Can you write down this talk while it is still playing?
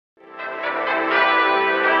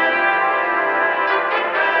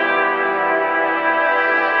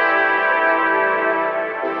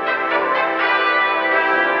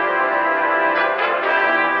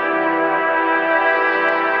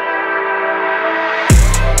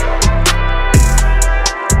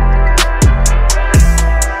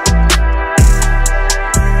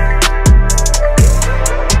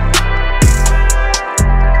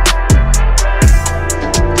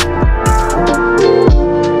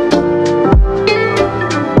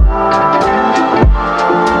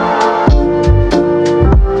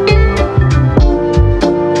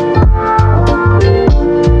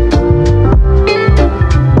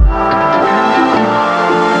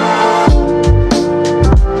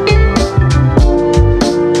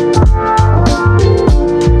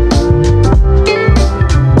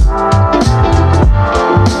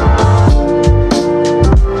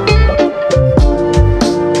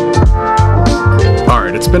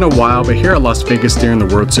been a while, but here at Las Vegas during the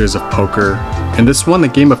World Series of Poker, and this one, the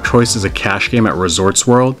game of choice, is a cash game at Resorts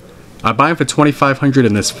World. I buy in for $2,500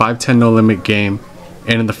 in this 5-10 no limit game,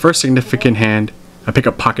 and in the first significant hand, I pick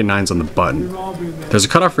up pocket nines on the button. There's a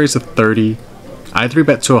cutoff raise of 30, I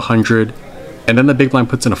 3-bet to 100, and then the big blind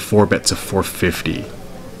puts in a 4-bet to 450.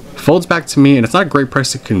 Folds back to me, and it's not a great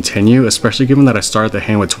price to continue, especially given that I started the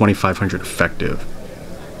hand with 2,500 effective.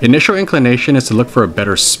 Initial inclination is to look for a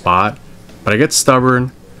better spot, but I get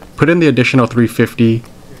stubborn, put in the additional 350,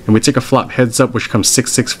 and we take a flop heads up, which comes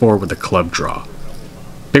 6-6-4 with a club draw.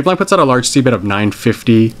 Big blind puts out a large c-bet of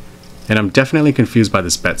 950, and I'm definitely confused by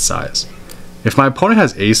this bet size. If my opponent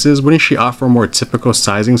has aces, wouldn't she offer a more typical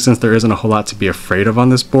sizing since there isn't a whole lot to be afraid of on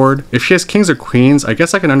this board? If she has kings or queens, I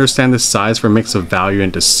guess I can understand this size for a mix of value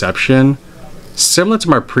and deception. Similar to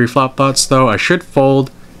my pre-flop thoughts though, I should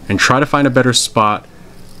fold and try to find a better spot,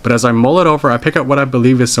 but as I mull it over, I pick up what I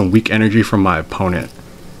believe is some weak energy from my opponent.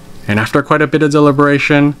 And after quite a bit of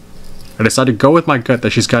deliberation, I decide to go with my gut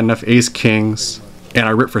that she's got enough ace-kings, and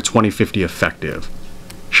I rip for 20-50 effective.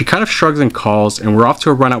 She kind of shrugs and calls, and we're off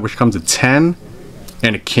to a run out which comes a 10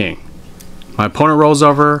 and a king. My opponent rolls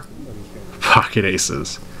over, pocket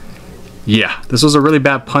aces. Yeah, this was a really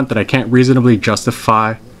bad punt that I can't reasonably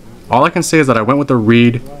justify. All I can say is that I went with a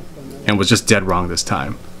read and was just dead wrong this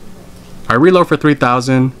time. I reload for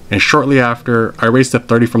 3,000, and shortly after, I raise to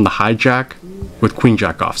 30 from the hijack with queen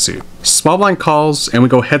jack offsuit. Small blind calls, and we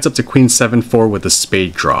go heads up to queen 7-4 with a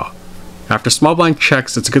spade draw. After small blind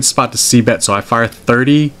checks, it's a good spot to c-bet, so I fire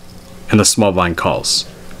 30, and the small blind calls.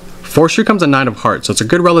 Force through comes a 9 of hearts, so it's a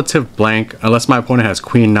good relative blank unless my opponent has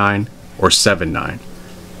queen 9 or 7-9.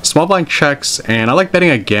 Small blind checks, and I like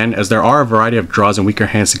betting again as there are a variety of draws and weaker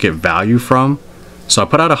hands to get value from. So I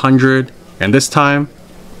put out 100, and this time,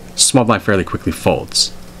 small blind fairly quickly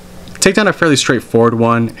folds. Take down a fairly straightforward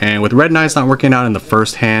one, and with red 9s not working out in the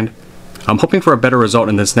first hand, I'm hoping for a better result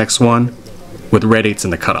in this next one, with red 8s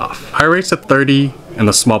in the cutoff. I raise to 30, and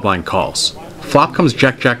the small blind calls. Flop comes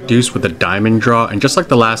jack jack deuce with a diamond draw, and just like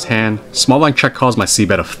the last hand, small blind check calls my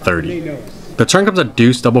c-bet of 30. The turn comes a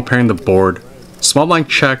deuce, double pairing the board. Small blind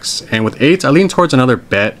checks, and with 8s I lean towards another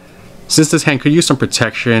bet, since this hand could use some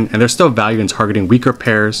protection, and there's still value in targeting weaker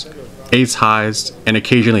pairs, ace highs, and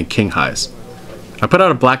occasionally king highs. I put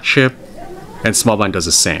out a black chip, and small blind does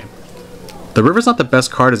the same. The river's not the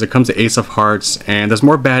best card as it comes to ace of hearts, and there's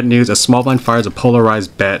more bad news as small blind fires a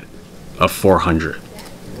polarized bet of 400.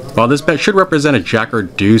 While this bet should represent a jack or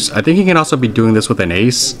deuce, I think he can also be doing this with an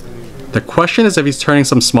ace. The question is if he's turning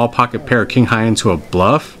some small pocket pair or king high into a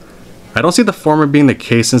bluff. I don't see the former being the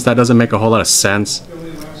case since that doesn't make a whole lot of sense.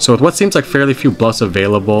 So with what seems like fairly few bluffs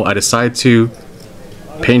available, I decide to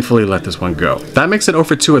painfully let this one go. That makes it 0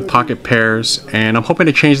 for 2 with pocket pairs, and I'm hoping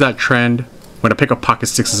to change that trend when I pick up pocket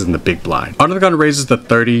 6s in the big blind. Under the gun raises the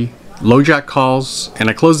 30, low jack calls, and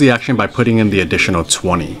I close the action by putting in the additional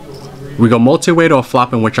 20. We go multi-way to a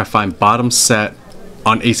flop in which I find bottom set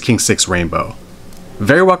on ace king 6 rainbow.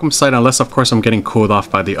 Very welcome sight unless of course I'm getting cooled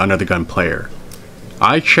off by the under the gun player.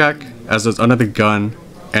 I check as does under the gun,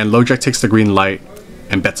 and low jack takes the green light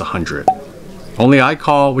and bets 100. Only I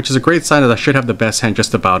call, which is a great sign that I should have the best hand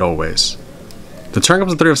just about always. The turn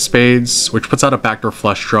comes a 3 of spades, which puts out a backdoor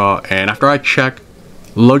flush draw, and after I check,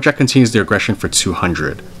 low jack continues the aggression for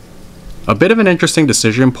 200. A bit of an interesting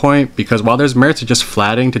decision point, because while there's merit to just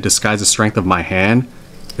flatting to disguise the strength of my hand,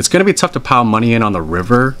 it's going to be tough to pile money in on the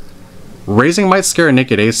river. Raising might scare a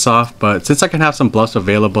naked ace off, but since I can have some bluffs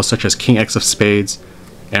available such as king x of spades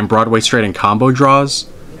and Broadway straight and combo draws,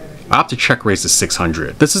 I opt to check raise to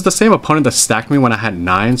 600. This is the same opponent that stacked me when I had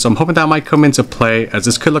 9, so I'm hoping that might come into play as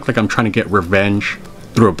this could look like I'm trying to get revenge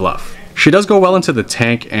through a bluff. She does go well into the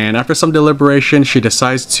tank, and after some deliberation, she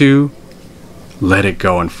decides to let it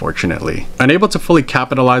go, unfortunately. Unable to fully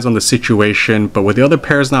capitalize on the situation, but with the other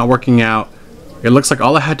pairs not working out, it looks like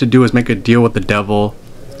all I had to do was make a deal with the devil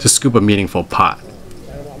to scoop a meaningful pot.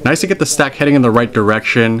 Nice to get the stack heading in the right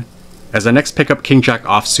direction, as I next pick up king jack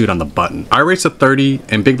offsuit on the button. I raise to 30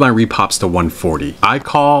 and big blind repops to 140. I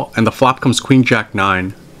call and the flop comes queen jack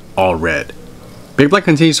 9, all red. Big blind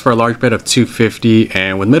continues for a large bet of 250,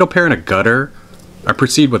 and with middle pair and a gutter, I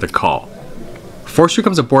proceed with a call. Force through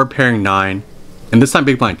comes a board pairing 9, and this time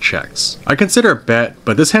big blind checks. I consider a bet,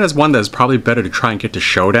 but this hand is one that is probably better to try and get to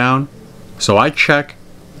showdown, so I check,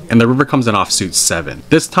 and the river comes in offsuit 7.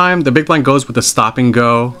 This time the big blind goes with the stop and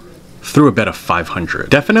go, through a bet of 500.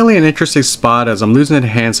 Definitely an interesting spot as I'm losing to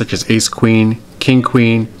hands such as ace queen, king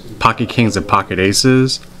queen, pocket kings, and pocket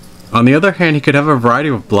aces. On the other hand, he could have a variety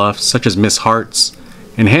of bluffs such as miss hearts,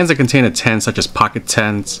 and hands that contain a 10 such as pocket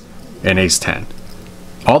 10s and ace 10.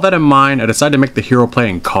 All that in mind, I decided to make the hero play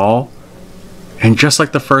and call, And just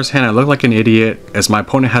like the first hand, I look like an idiot as my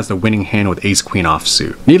opponent has the winning hand with ace-queen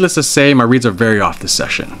offsuit. Needless to say, my reads are very off this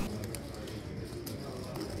session.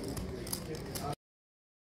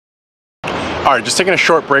 Alright, just taking a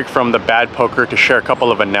short break from the bad poker to share a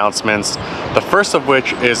couple of announcements. The first of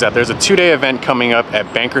which is that there's a 2-day event coming up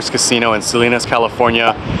at Bankers Casino in Salinas,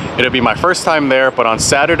 California. It'll be my first time there, but on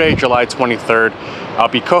Saturday, July 23rd, I'll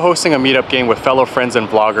be co-hosting a meetup game with fellow friends and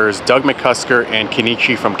vloggers Doug McCusker and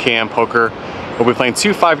Kenichi from KM Poker. We'll be playing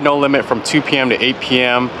 2-5 no limit from 2 p.m. to 8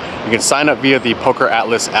 p.m. You can sign up via the Poker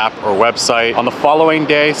Atlas app or website. On the following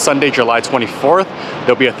day, Sunday, July 24th,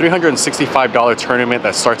 there'll be a $365 tournament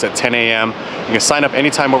that starts at 10 a.m. You can sign up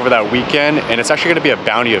anytime over that weekend, and it's actually going to be a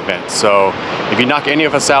bounty event. So if you knock any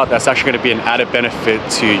of us out, that's actually going to be an added benefit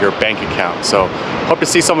to your bank account. So hope to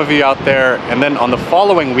see some of you out there. And then on the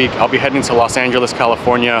following week, I'll be heading to Los Angeles,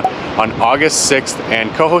 California on August 6th and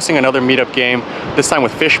co-hosting another meetup game, this time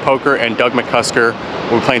with Fish Poker and Doug McCusker.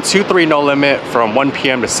 We'll be playing 2-3 no limit from 1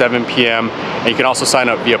 p.m. to 7 p.m. and you can also sign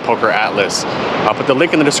up via Poker Atlas. I'll put the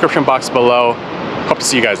link in the description box below. Hope to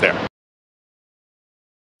see you guys there.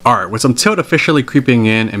 Alright, with some tilt officially creeping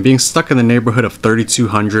in and being stuck in the neighborhood of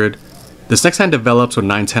 3,200, this next hand develops with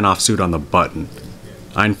 9-10 offsuit on the button.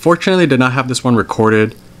 I unfortunately did not have this one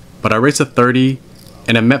recorded, but I raised a 30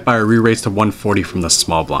 and am met by a re-raise to 140 from the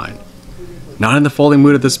small blind. Not in the folding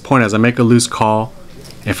mood at this point as I make a loose call,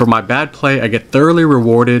 and for my bad play, I get thoroughly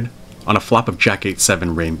rewarded on a flop of Jack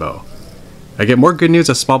 8-7 rainbow. I get more good news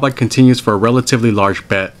as small blind continues for a relatively large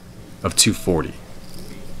bet of 240.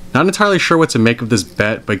 Not entirely sure what to make of this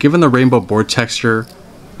bet, but given the rainbow board texture,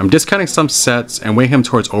 I'm discounting some sets and weighing him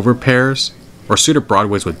towards overpairs or suited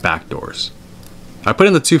broadways with backdoors. I put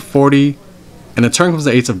in the 240, and the turn comes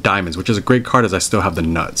the 8 of diamonds, which is a great card as I still have the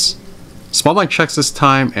nuts. Small blind checks this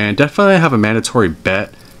time and definitely have a mandatory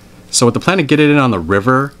bet. So with the plan to get it in on the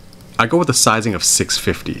river, I go with a sizing of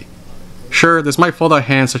 650. Sure, this might fold out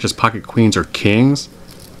hands such as pocket queens or kings,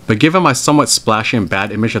 but given my somewhat splashy and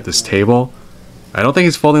bad image at this table, I don't think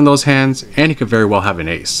he's folding those hands, and he could very well have an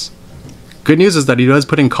ace. Good news is that he does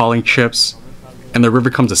put in calling chips, and the river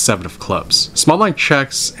comes a 7 of clubs. Small blind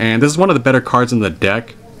checks, and this is one of the better cards in the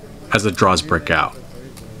deck as the draws break out.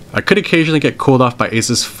 I could occasionally get cooled off by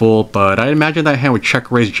aces full, but I imagine that hand would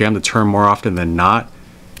check raise jam the turn more often than not.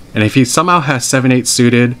 And if he somehow has 7-8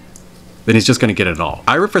 suited, then he's just going to get it all.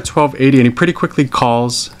 I rip for 1280 and he pretty quickly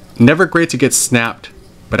calls. Never great to get snapped,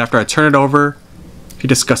 but after I turn it over, he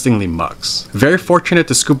disgustingly mucks. Very fortunate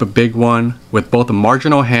to scoop a big one with both a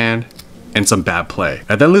marginal hand and some bad play.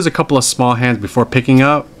 I then lose a couple of small hands before picking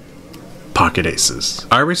up pocket aces.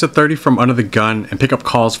 I raise a 30 from under the gun and pick up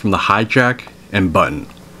calls from the hijack and button.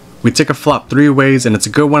 We take a flop 3 ways and it's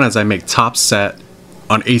a good one as I make top set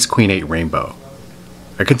on ace queen 8 rainbow.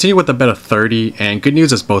 I continue with a bet of 30, and good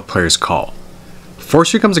news as both players call.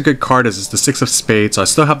 Force becomes a good card as it's the 6 of spades, so I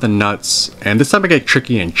still have the nuts, and this time I get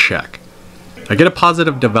tricky and check. I get a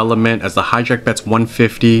positive development as the hijack bets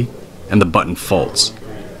 150 and the button folds.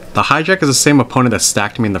 The hijack is the same opponent that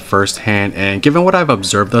stacked me in the first hand, and given what I've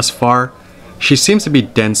observed thus far, she seems to be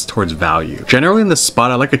dense towards value. Generally in this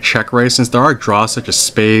spot I like a check raise since there are draws such as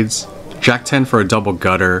spades, Jack 10 for a double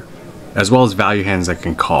gutter, as well as value hands that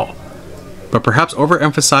can call. But perhaps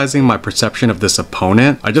overemphasizing my perception of this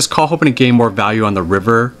opponent, I just call hoping to gain more value on the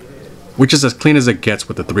river, which is as clean as it gets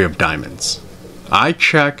with the 3 of diamonds. I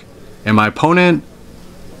check, and my opponent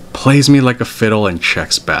plays me like a fiddle and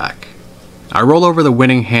checks back. I roll over the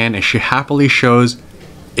winning hand and she happily shows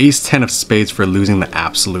ace 10 of spades for losing the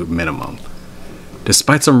absolute minimum.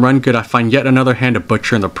 Despite some run good, I find yet another hand to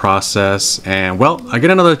butcher in the process, and well, I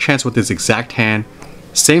get another chance with this exact hand,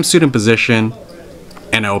 same suit and position,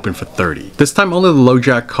 and I open for 30. This time only the low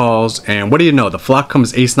jack calls, and what do you know, the flop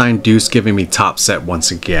comes ace 9 deuce, giving me top set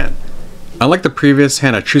once again. Unlike the previous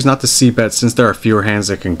hand, I choose not to c-bet since there are fewer hands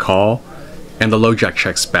that can call, and the low jack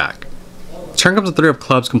checks back. Turn comes the 3 of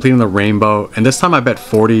clubs, completing the rainbow, and this time I bet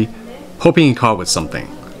 40, hoping he called with something.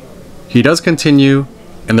 He does continue,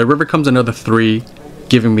 and the river comes another 3,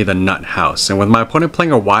 giving me the nut house, and with my opponent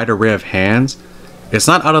playing a wide array of hands, it's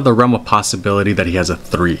not out of the realm of possibility that he has a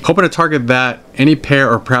 3. Hoping to target that, any pair,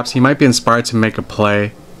 or perhaps he might be inspired to make a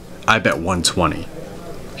play, I bet 120.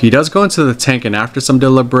 He does go into the tank, and after some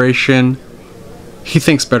deliberation, he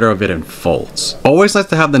thinks better of it and folds. Always nice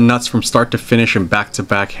to have the nuts from start to finish in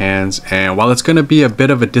back-to-back hands, and while it's going to be a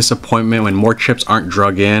bit of a disappointment when more chips aren't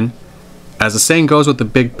drug in, as the saying goes with the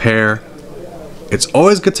big pair, it's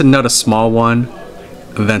always good to nut a small one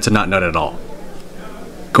than to not nut at all.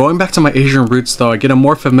 Going back to my Asian roots though, I get a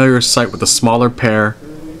more familiar sight with a smaller pair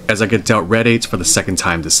as I get dealt red 8s for the second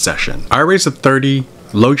time this session. I raise a 30,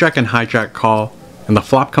 low jack and hijack call, and the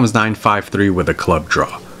flop comes 9-5-3 with a club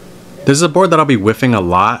draw. This is a board that I'll be whiffing a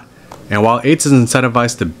lot, and while 8s is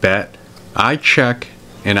incentivized to bet, I check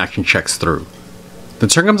and action checks through. The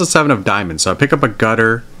turn comes a 7 of diamonds, so I pick up a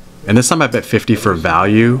gutter, and this time I bet 50 for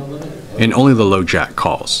value, and only the low jack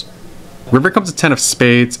calls. River comes a 10 of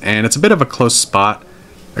spades, and it's a bit of a close spot.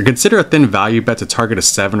 I consider a thin value bet to target a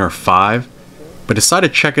 7 or 5, but decide to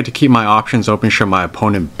check it to keep my options open should my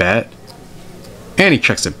opponent bet, and he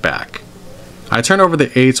checks it back. I turn over the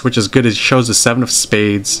 8s, which is good as it shows the 7 of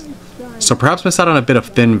spades, so perhaps miss out on a bit of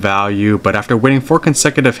thin value, but after winning 4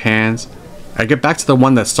 consecutive hands, I get back to the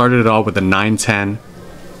one that started it all with a 9-10,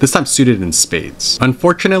 this time suited in spades.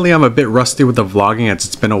 Unfortunately, I'm a bit rusty with the vlogging as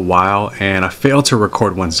it's been a while, and I failed to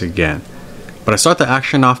record once again. But I start the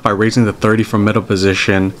action off by raising the 30 from middle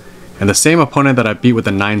position, and the same opponent that I beat with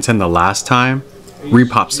the 9-10 the last time,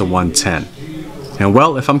 repops the 1-10. And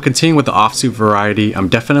well, if I'm continuing with the offsuit variety, I'm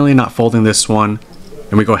definitely not folding this one,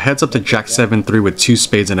 and we go heads up to Jack 7-3 with 2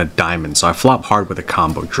 spades and a diamond, so I flop hard with a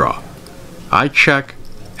combo draw. I check,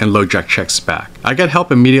 and low jack checks back. I get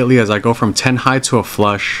help immediately as I go from 10 high to a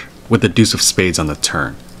flush with the deuce of spades on the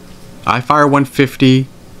turn. I fire 150,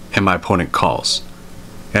 and my opponent calls.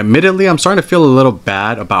 Admittedly, I'm starting to feel a little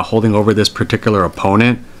bad about holding over this particular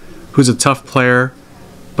opponent, who's a tough player,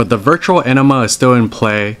 but the virtual enema is still in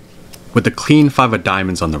play with the clean 5 of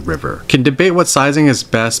diamonds on the river. Can debate what sizing is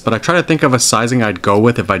best, but I try to think of a sizing I'd go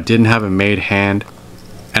with if I didn't have a made hand,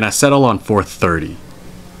 and I settle on 430.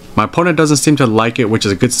 My opponent doesn't seem to like it, which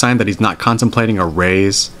is a good sign that he's not contemplating a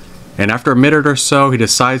raise, and after a minute or so, he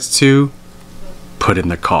decides to put in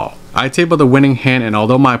the call. I table the winning hand, and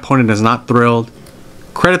although my opponent is not thrilled,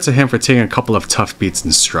 credit to him for taking a couple of tough beats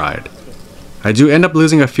in stride. I do end up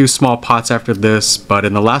losing a few small pots after this, but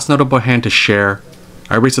in the last notable hand to share,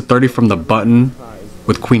 I raise a 30 from the button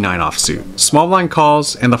with queen 9 offsuit. Small blind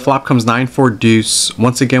calls, and the flop comes 9-4 deuce,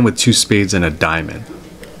 once again with 2 spades and a diamond.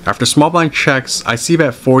 After small blind checks, I see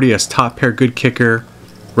bet 40 as top pair good kicker,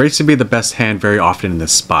 raised to be the best hand very often in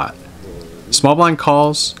this spot. Small blind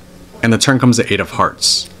calls, and the turn comes to 8 of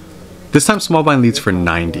hearts. This time small blind leads for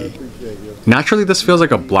 90. Naturally, this feels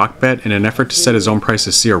like a block bet in an effort to set his own price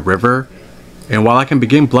to see a river, and while I can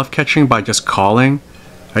begin bluff catching by just calling,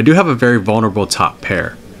 I do have a very vulnerable top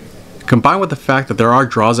pair. Combined with the fact that there are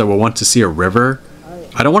draws that will want to see a river,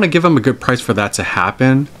 I don't want to give him a good price for that to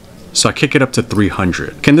happen, so I kick it up to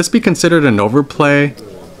 300. Can this be considered an overplay?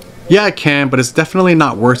 Yeah, it can, but it's definitely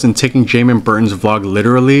not worse than taking Jamin Burton's vlog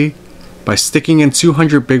literally by sticking in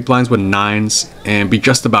 200 big blinds with 9s and be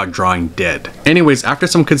just about drawing dead. Anyways, after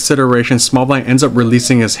some consideration, small blind ends up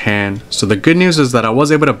releasing his hand, so the good news is that I was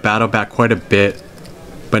able to battle back quite a bit,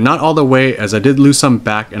 but not all the way, as I did lose some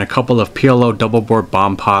back in a couple of PLO double board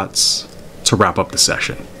bomb pots to wrap up the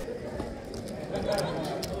session.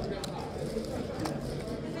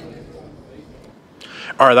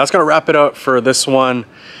 Alright, that's gonna wrap it up for this one.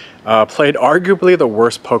 Played arguably the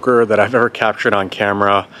worst poker that I've ever captured on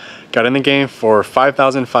camera. Got in the game for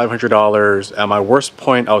 $5,500. At my worst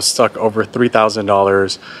point, I was stuck over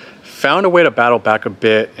 $3,000. Found a way to battle back a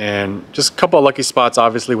bit, and just a couple of lucky spots,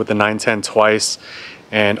 obviously, with the 9-10 twice,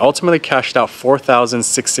 and ultimately cashed out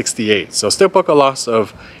 $4,668. So still book a loss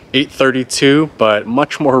of $832, but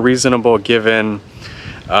much more reasonable given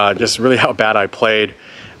just really how bad I played.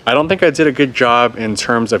 I don't think I did a good job in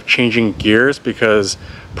terms of changing gears, because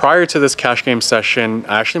prior to this cash game session,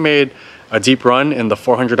 I actually made a deep run in the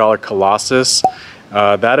 $400 Colossus.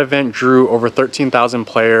 That event drew over 13,000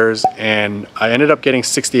 players, and I ended up getting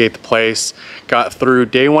 68th place. Got through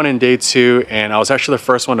day 1 and day 2, and I was actually the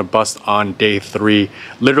first one to bust on day 3,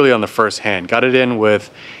 literally on the first hand. Got it in with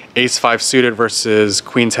ace-5 suited versus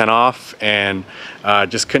queen 10 off, and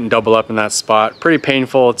just couldn't double up in that spot. Pretty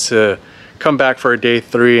painful to come back for a day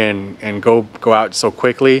 3 and go out so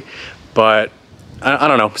quickly, but I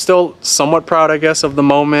don't know, still somewhat proud, I guess, of the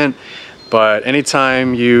moment. But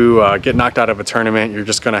anytime you get knocked out of a tournament, you're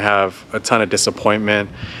just gonna have a ton of disappointment.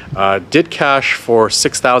 Did cash for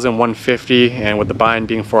 $6,150, and with the buy-in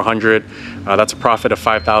being $400, that's a profit of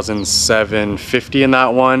 $5,750 in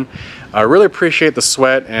that one. I really appreciate the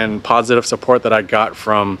sweat and positive support that I got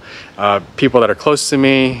from people that are close to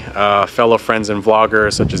me, fellow friends and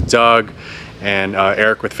vloggers such as Doug and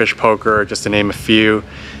Eric with Fish Poker, just to name a few.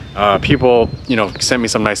 People, you know, sent me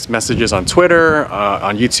some nice messages on Twitter,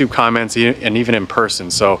 on YouTube comments, and even in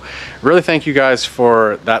person. So really thank you guys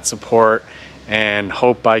for that support, and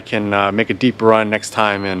hope I can make a deep run next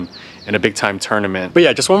time in a big time tournament. But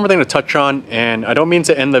yeah, just one more thing to touch on, and I don't mean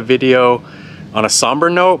to end the video on a somber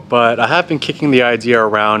note, but I have been kicking the idea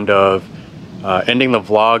around of ending the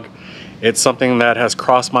vlog. It's something that has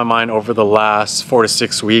crossed my mind over the last 4 to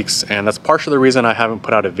 6 weeks, and that's partially the reason I haven't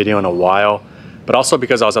put out a video in a while, but also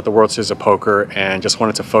because I was at the World Series of Poker and just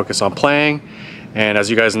wanted to focus on playing. And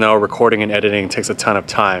as you guys know, recording and editing takes a ton of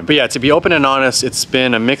time. But yeah, to be open and honest, it's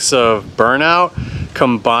been a mix of burnout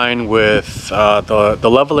combined with the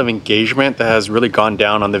level of engagement that has really gone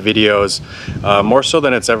down on the videos, more so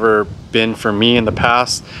than it's ever been for me in the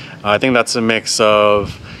past. I think that's a mix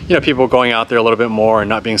of, you know, people going out there a little bit more and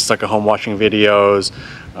not being stuck at home watching videos.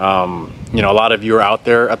 You know, a lot of you are out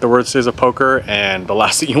there at the World Series of Poker, and the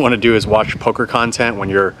last thing you want to do is watch poker content when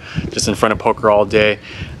you're just in front of poker all day.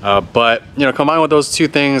 But, you know, combined with those two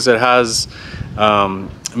things, it has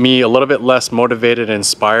me a little bit less motivated and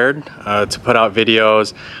inspired to put out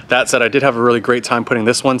videos. That said, I did have a really great time putting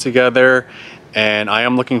this one together, and I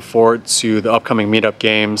am looking forward to the upcoming meetup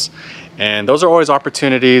games. And those are always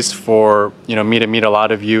opportunities for, you know, me to meet a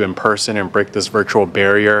lot of you in person and break this virtual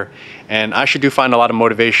barrier. And I actually do find a lot of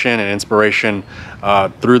motivation and inspiration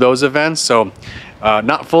through those events. So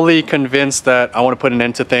not fully convinced that I want to put an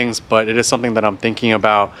end to things, but it is something that I'm thinking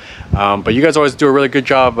about. But you guys always do a really good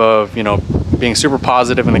job of, you know, being super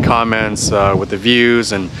positive in the comments with the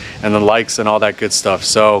views and the likes and all that good stuff.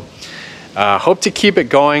 So hope to keep it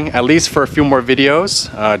going at least for a few more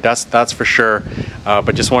videos, that's for sure,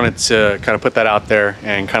 but just wanted to kind of put that out there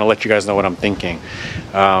and kind of let you guys know what I'm thinking.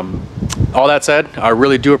 All that said, I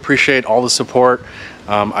really do appreciate all the support.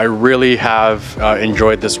 I really have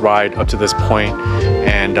enjoyed this ride up to this point,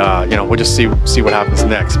 and you know, we'll just see what happens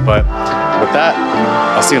next. But with that,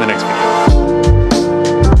 I'll see you in the next video.